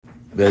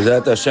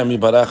Be'ezrat Hashem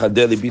Yibarach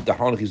Adeli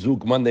Bitachon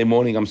Chizuk. Monday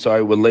morning. I'm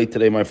sorry we're late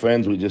today, my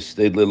friends. We just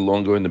stayed a little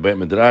longer in the Beit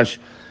Midrash.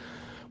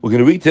 We're going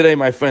to read today,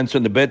 my friends,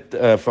 from the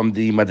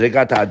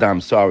Madregat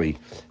Adam. Sorry,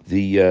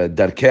 the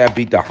Darkei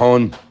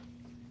Bitachon.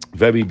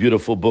 Very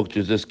beautiful book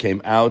just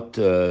came out.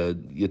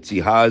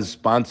 Yitzi Haz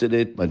sponsored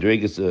it.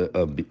 Madregas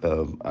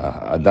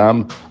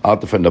Adam,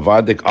 out from the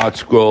Vardik Art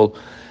Scroll.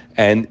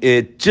 And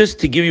it, just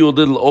to give you a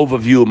little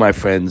overview, my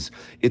friends,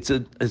 it's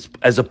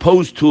as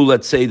opposed to,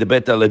 let's say, the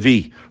Bet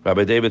Levi,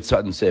 Rabbi David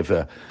Sutton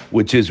Sefer,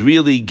 which is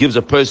really gives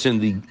a person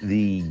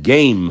the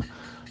game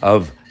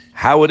of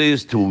how it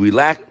is to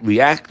react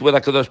with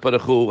HaKadosh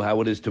Baruch Hu,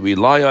 how it is to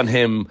rely on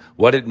Him,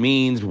 what it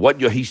means,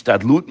 what your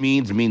Hishtadlut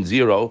means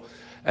zero,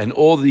 and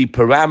all the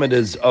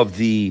parameters of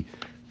the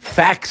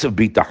facts of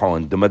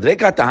Bitachon. The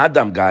Madregat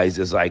Adam, guys,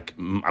 is like,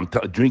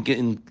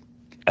 drinking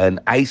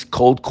an ice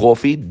cold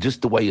coffee,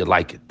 just the way you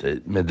like it.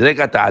 The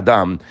Madregat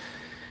Adam,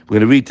 we're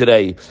going to read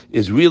today,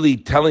 is really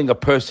telling a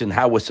person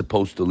how we're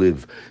supposed to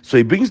live. So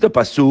he brings the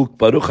pasuk,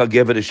 Baruch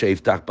HaGever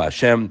Sheyiftach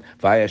B'Hashem,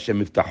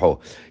 V'Hashem Yiftacho.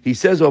 He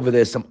says over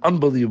there some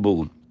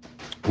unbelievable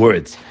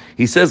words.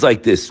 He says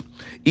like this: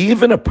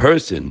 even a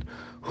person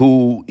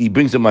who, he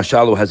brings a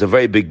mashal, who has a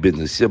very big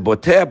business, he said,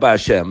 Boteah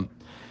B'Hashem,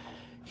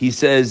 he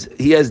says,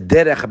 he has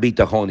derech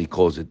bitachon, he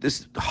calls it,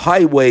 this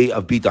highway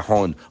of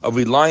bitachon, of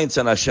reliance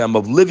on Hashem,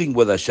 of living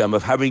with Hashem,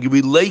 of having a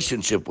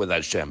relationship with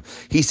Hashem.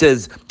 He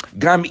says,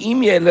 gam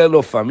im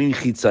yelelo famim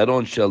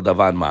chitzaron shel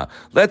davar ma.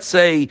 Let's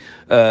say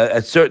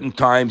at certain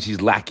times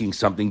he's lacking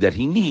something that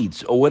he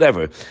needs, or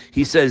whatever.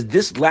 He says,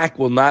 this lack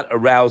will not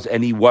arouse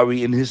any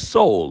worry in his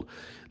soul.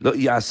 It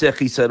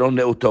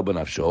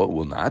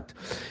will not.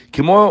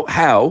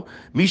 How?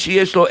 Let's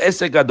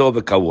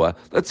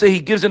say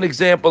he gives an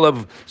example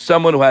of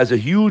someone who has a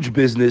huge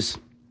business,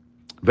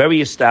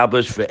 very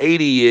established for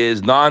 80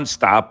 years,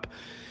 non-stop,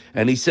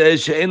 and he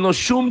says, שאין לו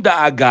שום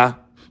דאגה,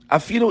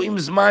 אפילו אם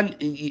זמן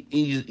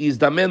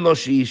יזדמן לו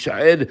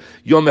שיישאר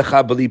יום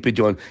אחד בלי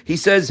פדיון. He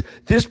says,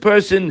 this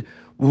person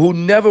who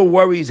never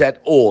worries at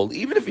all,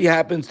 even if he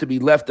happens to be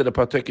left at a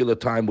particular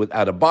time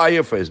without a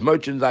buyer for his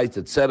merchandise,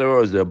 etc.,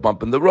 or is there a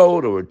bump in the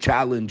road or a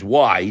challenge?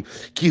 Why?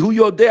 Because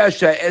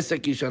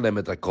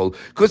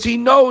he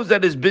knows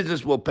that his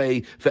business will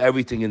pay for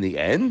everything in the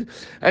end,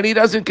 and he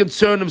doesn't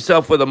concern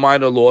himself with a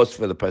minor loss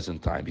for the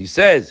present time. He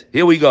says,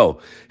 here we go,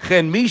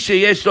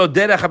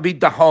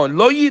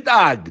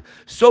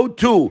 so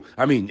too,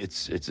 I mean,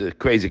 it's a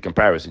crazy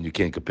comparison, you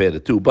can't compare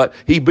the two, but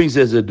he brings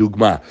it as a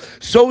dugma.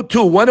 So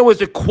too, when it was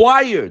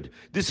acquired,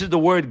 this is the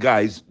word,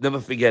 guys,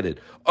 never forget it,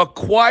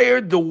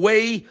 acquired the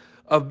way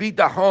of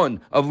bitachon,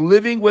 of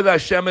living with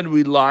Hashem and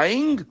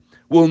relying,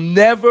 will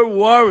never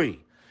worry.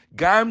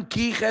 Even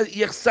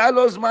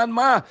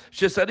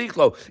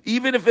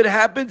if it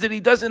happens and he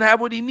doesn't have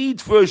what he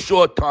needs for a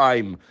short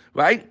time,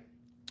 right?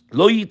 He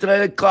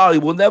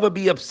will never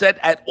be upset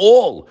at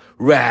all.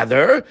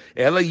 Rather,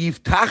 he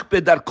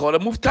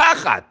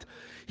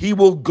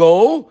will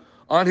go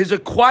on his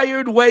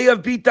acquired way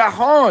of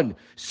bitachon,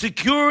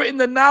 secure in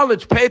the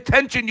knowledge. Pay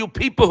attention, you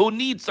people who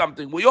need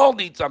something. We all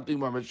need something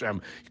from Hashem.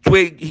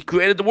 He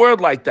created the world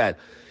like that.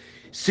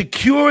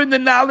 Secure in the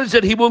knowledge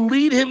that He will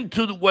lead him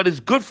to what is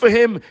good for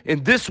him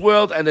in this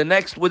world and the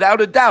next, without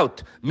a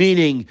doubt.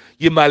 Meaning,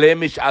 Yimaleh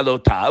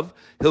mish'alotav,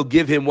 He'll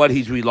give him what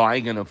he's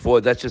relying on him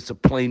for. That's just a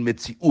plain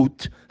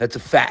mitziut. That's a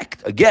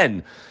fact.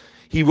 Again,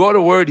 he wrote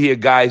a word here,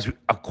 guys,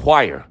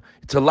 acquire.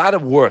 It's a lot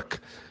of work.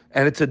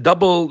 And it's a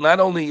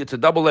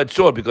double-edged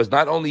sword, because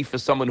not only for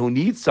someone who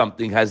needs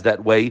something has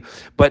that way,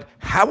 but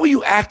how are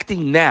you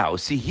acting now?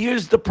 See,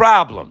 here's the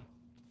problem.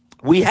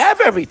 We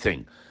have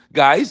everything,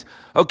 guys.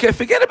 Okay,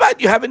 forget about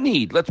you have a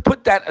need. Let's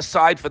put that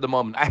aside for the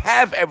moment. I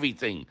have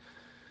everything.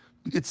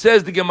 It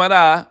says the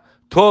Gemara,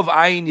 Tov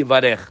Ayin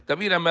Yivarech.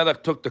 David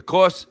HaMelech took the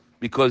course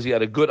because he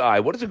had a good eye.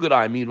 What does a good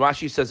eye mean?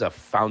 Rashi says a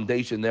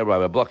foundation there.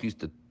 Rabbi Bloch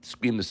used to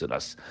scream this at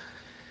us.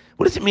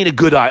 What does it mean, a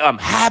good eye? I'm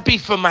happy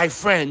for my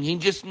friend. He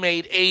just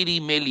made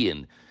 80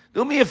 million.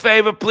 Do me a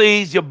favor,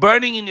 please. You're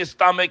burning in your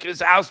stomach.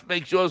 His house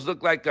makes yours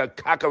look like a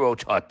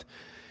cockroach hut.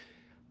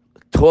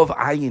 Tov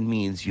Ayin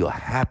means you're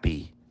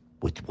happy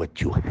with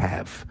what you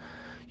have.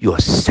 You're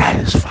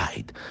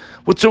satisfied.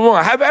 What's wrong?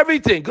 I have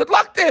everything. Good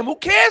luck to him. Who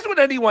cares what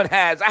anyone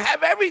has? I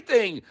have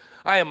everything.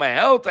 I have my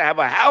health. I have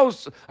a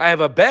house. I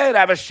have a bed.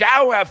 I have a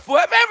shower. I have food.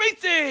 I have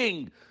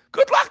everything.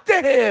 Good luck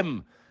to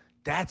him.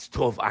 That's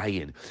Tov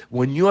Ayin.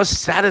 When you're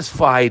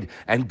satisfied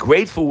and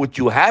grateful what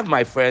you have,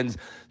 my friends,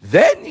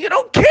 then you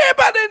don't care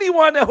about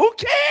anyone. Who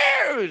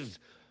cares?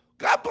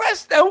 God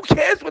bless them. Who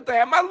cares what they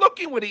have? I'm not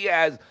looking what he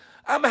has.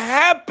 I'm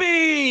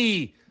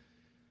happy.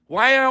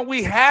 Why aren't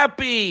we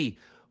happy?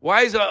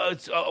 Why is a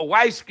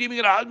wife screaming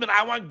at her husband,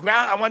 I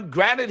want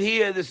granite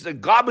here. This is a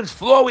garbage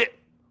floor.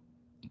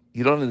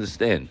 You don't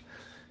understand.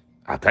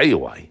 I'll tell you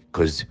why.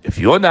 Because if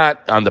you're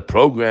not on the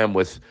program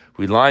with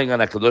relying on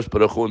HaKadosh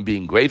Baruch Hu and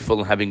being grateful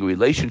and having a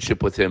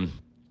relationship with Him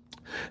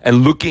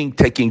and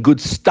taking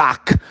good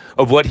stock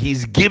of what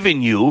He's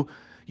given you,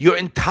 Your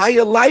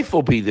entire life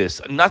will be this.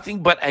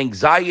 Nothing but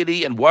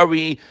anxiety and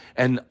worry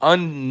and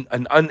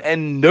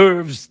unend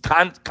nerves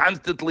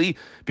constantly,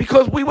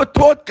 because we were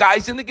taught,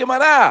 guys, in the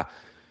Gemara.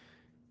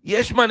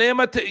 Yesh maneh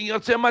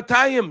yotzeh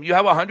matayim. You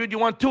have 100, you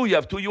want 2. You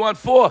have 2, you want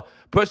 4.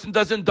 Person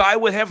doesn't die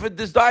with half of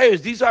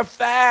desires. These are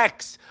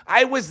facts.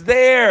 I was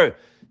there.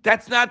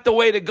 That's not the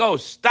way to go.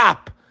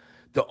 Stop.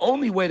 The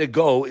only way to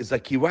go is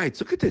like he writes.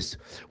 Look at this.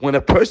 When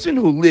a person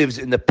who lives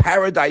in the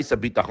paradise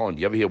of bitachon,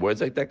 you ever hear words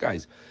like that,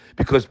 guys?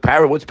 Because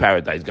what's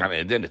paradise? Gan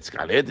Eden. It's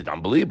Gan Eden.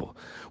 Unbelievable.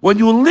 When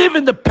you live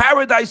in the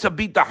paradise of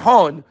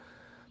bitachon,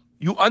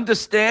 you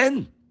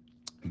understand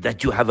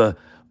that you have a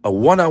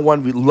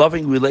one-on-one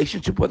loving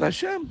relationship with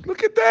Hashem.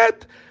 Look at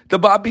that. The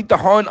Baal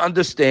Bitachon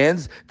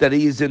understands that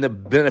he's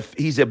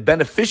a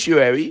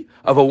beneficiary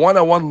of a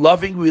one-on-one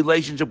loving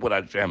relationship with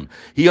Hashem.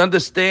 He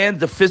understands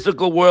the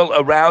physical world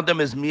around him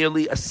is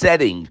merely a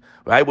setting,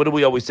 right? What do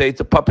we always say?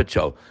 It's a puppet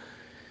show.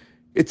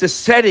 It's a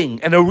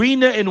setting, an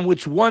arena in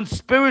which one's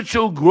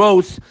spiritual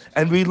growth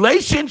and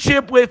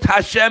relationship with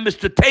Hashem is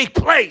to take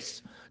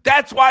place.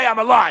 That's why I'm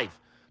alive,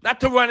 not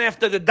to run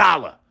after the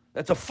dollar.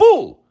 That's a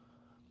fool.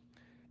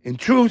 In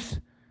truth,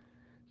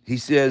 he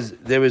says,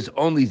 there is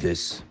only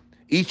this.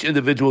 Each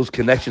individual's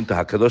connection to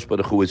HaKadosh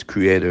Baruch Hu, his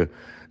creator.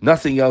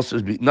 Nothing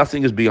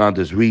is beyond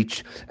his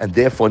reach, and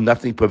therefore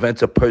nothing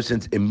prevents a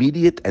person's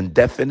immediate and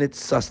definite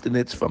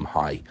sustenance from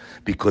high,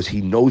 because he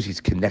knows he's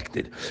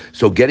connected.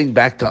 So getting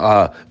back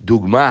to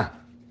Dugma,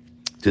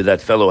 to that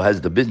fellow who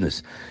has the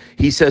business,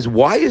 he says,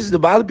 why is the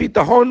Baal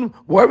Bitachon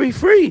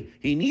worry-free?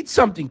 He needs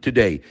something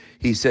today.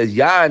 He says,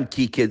 Guys,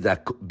 you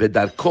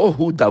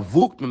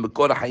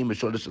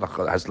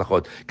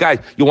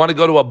want to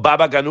go to a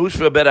Baba Ganoush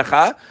for a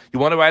beracha? You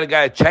want to write a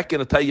guy a check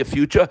and it'll tell you your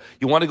future?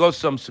 You want to go to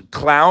some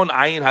clown,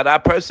 ayin hara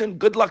person?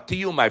 Good luck to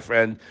you, my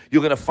friend.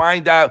 You're going to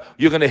find out,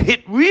 you're going to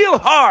hit real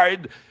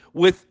hard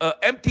with an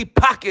empty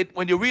pocket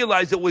when you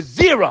realize it was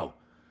 0.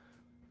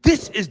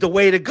 This is the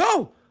way to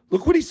go.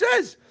 Look what he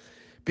says.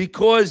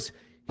 Because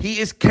he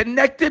is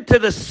connected to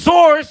the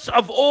source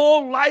of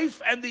all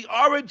life and the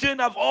origin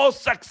of all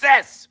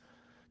success.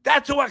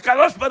 That's who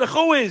HaKadosh Baruch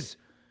Hu is.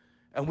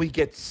 And we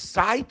get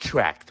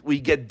sidetracked. We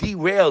get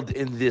derailed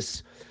in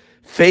this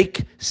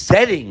fake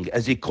setting,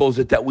 as he calls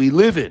it, that we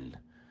live in.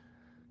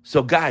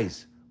 So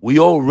guys, we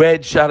all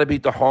read Shara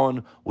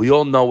Bitachon. We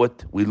all know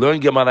it. We learn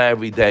Gemara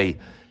every day.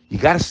 You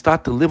got to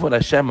start to live with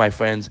Hashem, my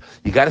friends.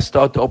 You got to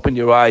start to open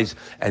your eyes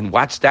and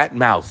watch that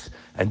mouth.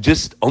 And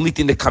just only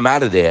thing that come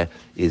out of there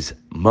is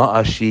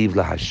Ma'ashiv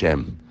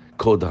LaHashem.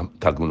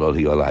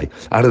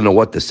 I don't know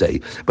what to say.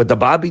 But the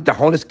Baal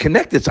Bitachon is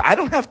connected, so I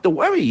don't have to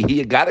worry.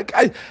 He got it.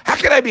 How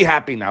can I be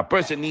happy now?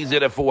 Person needs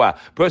it for what?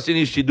 Person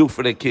needs to do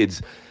for the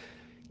kids.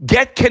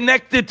 Get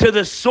connected to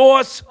the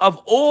source of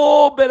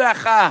all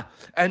beracha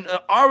and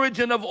the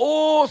origin of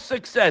all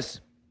success.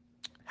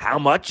 How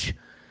much?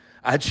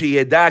 Here's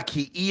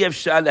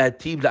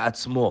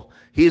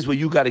where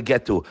you got to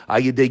get to.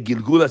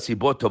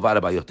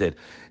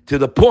 To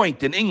the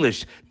point in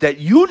English that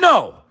you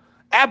know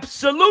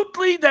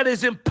absolutely that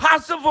is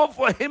impossible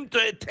for him to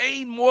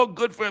attain more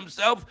good for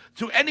himself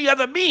through any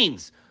other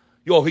means.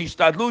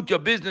 Hishtadlut, your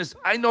business,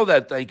 I know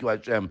that, thank you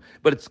Hashem,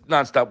 but it's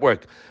non-stop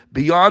work.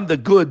 Beyond the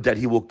good that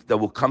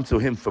will come to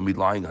him from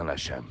relying on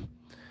Hashem.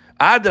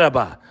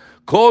 Adrabah.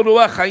 To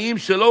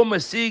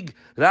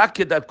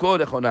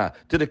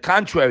the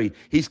contrary,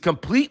 he's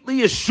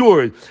completely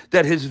assured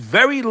that his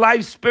very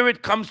life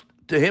spirit comes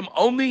to him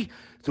only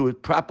through a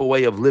proper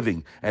way of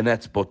living, and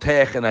that's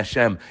Botech and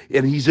Hashem.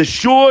 And he's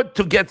assured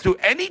to get through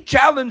any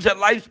challenge that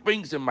life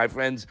brings him, my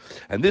friends.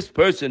 And this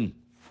person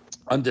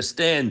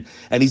understand,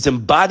 and he's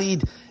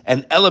embodied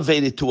and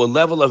elevated to a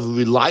level of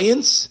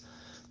reliance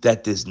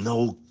that there's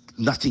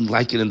nothing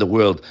like it in the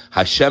world.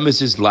 Hashem is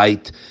his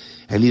light,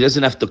 and he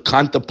doesn't have to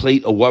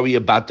contemplate or worry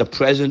about the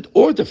present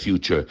or the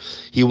future.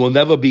 He will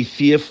never be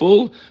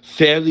fearful,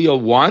 fairly,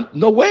 or want.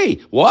 No way.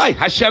 Why?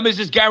 Hashem is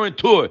his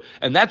guarantor.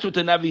 And that's what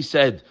the Navi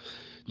said.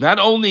 Not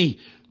only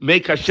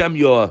make Hashem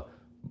your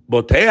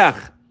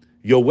boteach,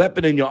 your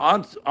weapon and your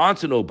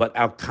arsenal, but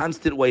our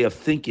constant way of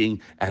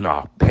thinking and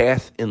our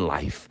path in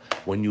life.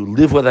 When you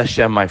live with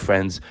Hashem, my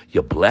friends,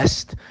 you're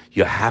blessed,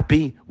 you're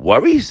happy.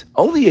 Worries?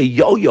 Only a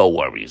yo-yo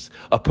worries.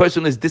 A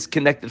person is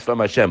disconnected from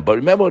Hashem. But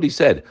remember what he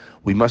said,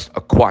 we must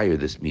acquire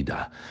this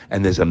midah.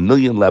 And there's a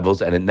million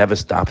levels and it never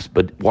stops.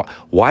 But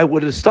why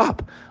would it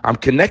stop? I'm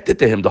connected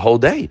to him the whole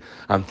day.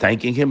 I'm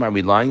thanking him, I'm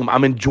relying on him,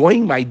 I'm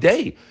enjoying my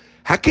day.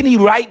 How can he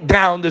write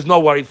down, there's no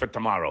worry for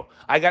tomorrow?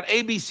 I got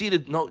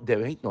ABC no,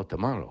 there ain't no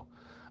tomorrow.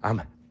 I'm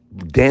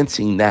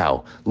dancing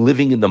now,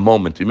 living in the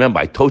moment. Remember,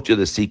 I told you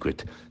the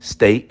secret.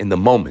 Stay in the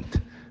moment,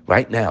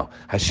 right now.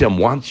 Hashem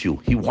wants you.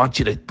 He wants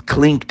you to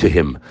cling to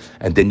him.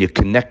 And then you're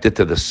connected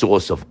to the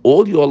source of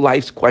all your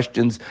life's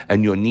questions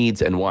and your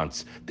needs and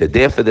wants. They're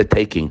there for the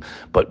taking,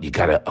 but you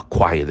got to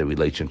acquire the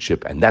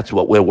relationship. And that's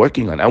what we're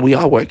working on. And we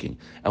are working.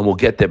 And we'll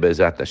get there,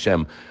 Be'ezrat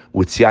Hashem.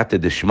 with siyata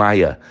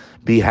deshmaya.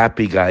 Be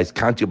happy, guys.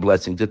 Count your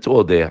blessings. It's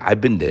all there. I've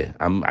been there.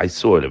 I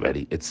saw it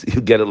already. It's you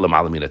get it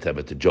l'malamina teva.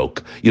 It's a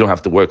joke. You don't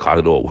have to work hard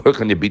at all.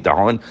 Work on your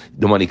bitahon.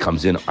 The money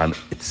comes in on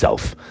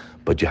itself.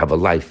 But you have a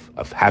life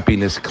of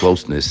happiness,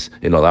 closeness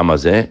in olam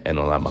hazeh and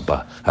olam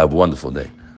haba. Have a wonderful day.